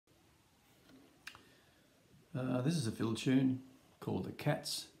This is a fiddle tune called The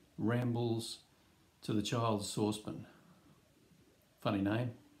Cat's Rambles to the Child's Saucepan. Funny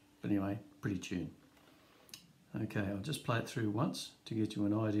name, but anyway, pretty tune. Okay, I'll just play it through once to get you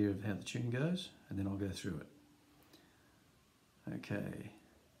an idea of how the tune goes, and then I'll go through it. Okay.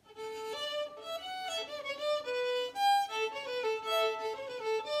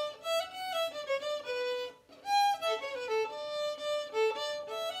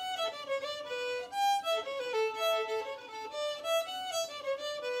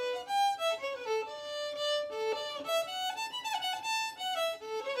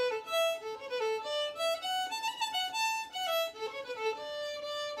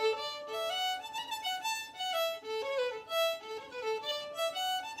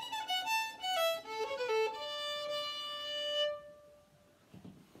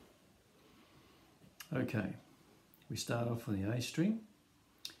 Okay, we start off with the A string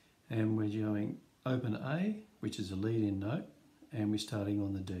and we're going open A, which is a lead-in note, and we're starting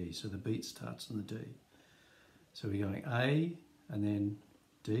on the D, so the beat starts on the D. So we're going A and then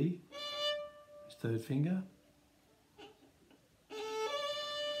D, third finger,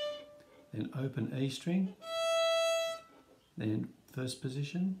 then open E string, then first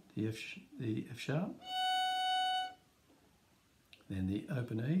position, the F sharp, then the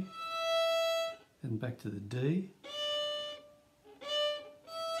open E, then back to the D,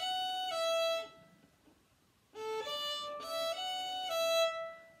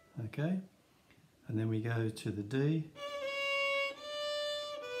 okay, and then we go to the D,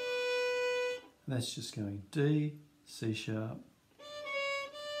 and that's just going D, C sharp,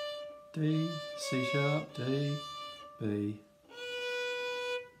 D, C sharp, D, B,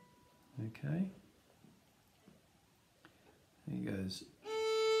 okay, and it goes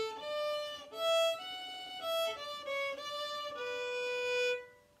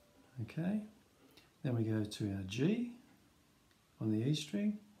okay, then we go to our G on the E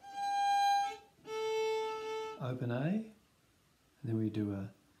string, open A, and then we do a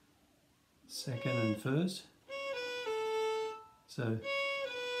second and first, so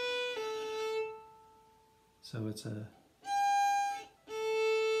it's a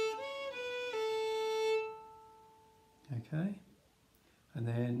okay, and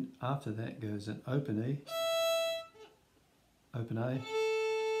then after that goes an open E, open A,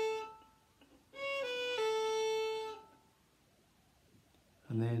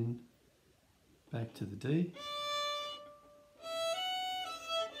 and then back to the D,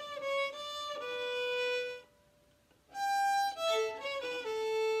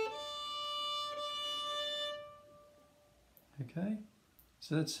 okay,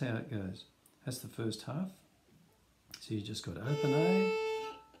 so that's how it goes. That's the first half. So you just got open A,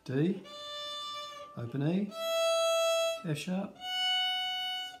 D, open E, F sharp,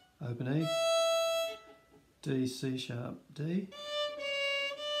 open E, D, C sharp, D,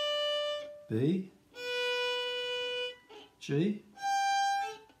 B, G,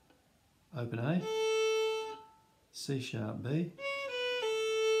 open A, C sharp, B,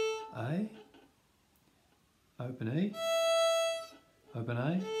 A, open E, open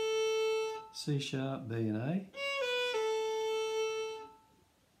A, C sharp, B and A,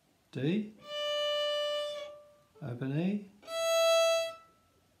 D, open E,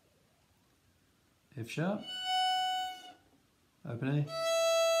 F sharp, open E,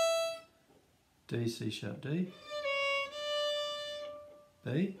 D, C sharp, D,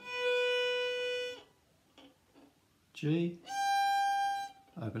 B, G,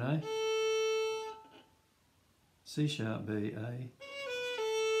 open A, C sharp, B, A,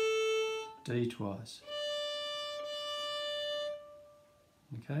 D twice.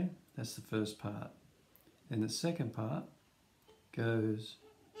 Okay, that's the first part. Then the second part goes,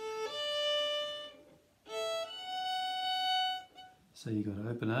 so you got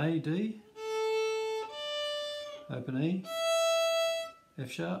open A, D, open E, F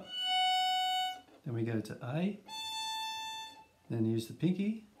sharp, then we go to A, then use the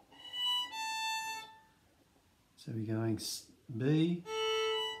pinky, so we're going B,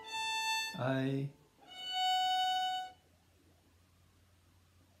 A,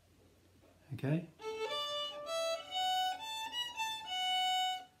 okay,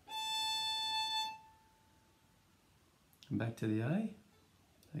 and back to the A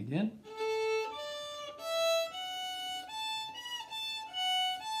again,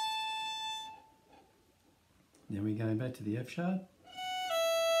 then we're going back to the F sharp,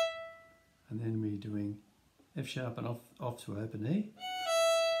 and then we're doing F sharp and off to open E,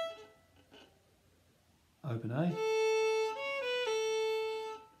 open A,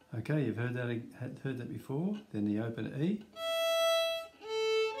 okay, you've heard that before, then the open E,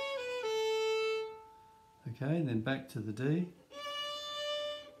 Okay, then back to the D,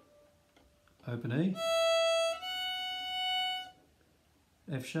 open E,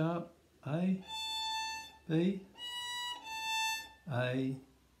 F sharp, A, B, A,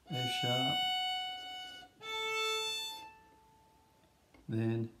 F sharp,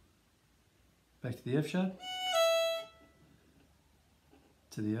 then back to the F sharp,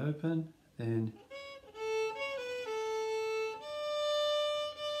 to the open, then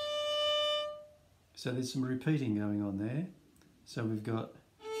so there's some repeating going on there. So we've got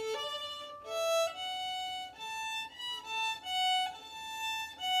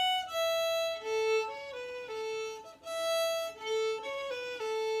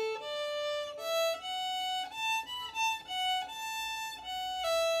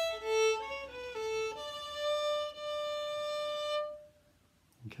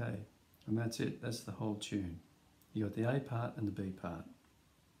okay, and that's it, that's the whole tune. You got the A part and the B part.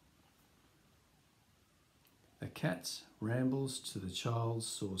 The cat's rambles to the child's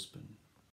saucepan.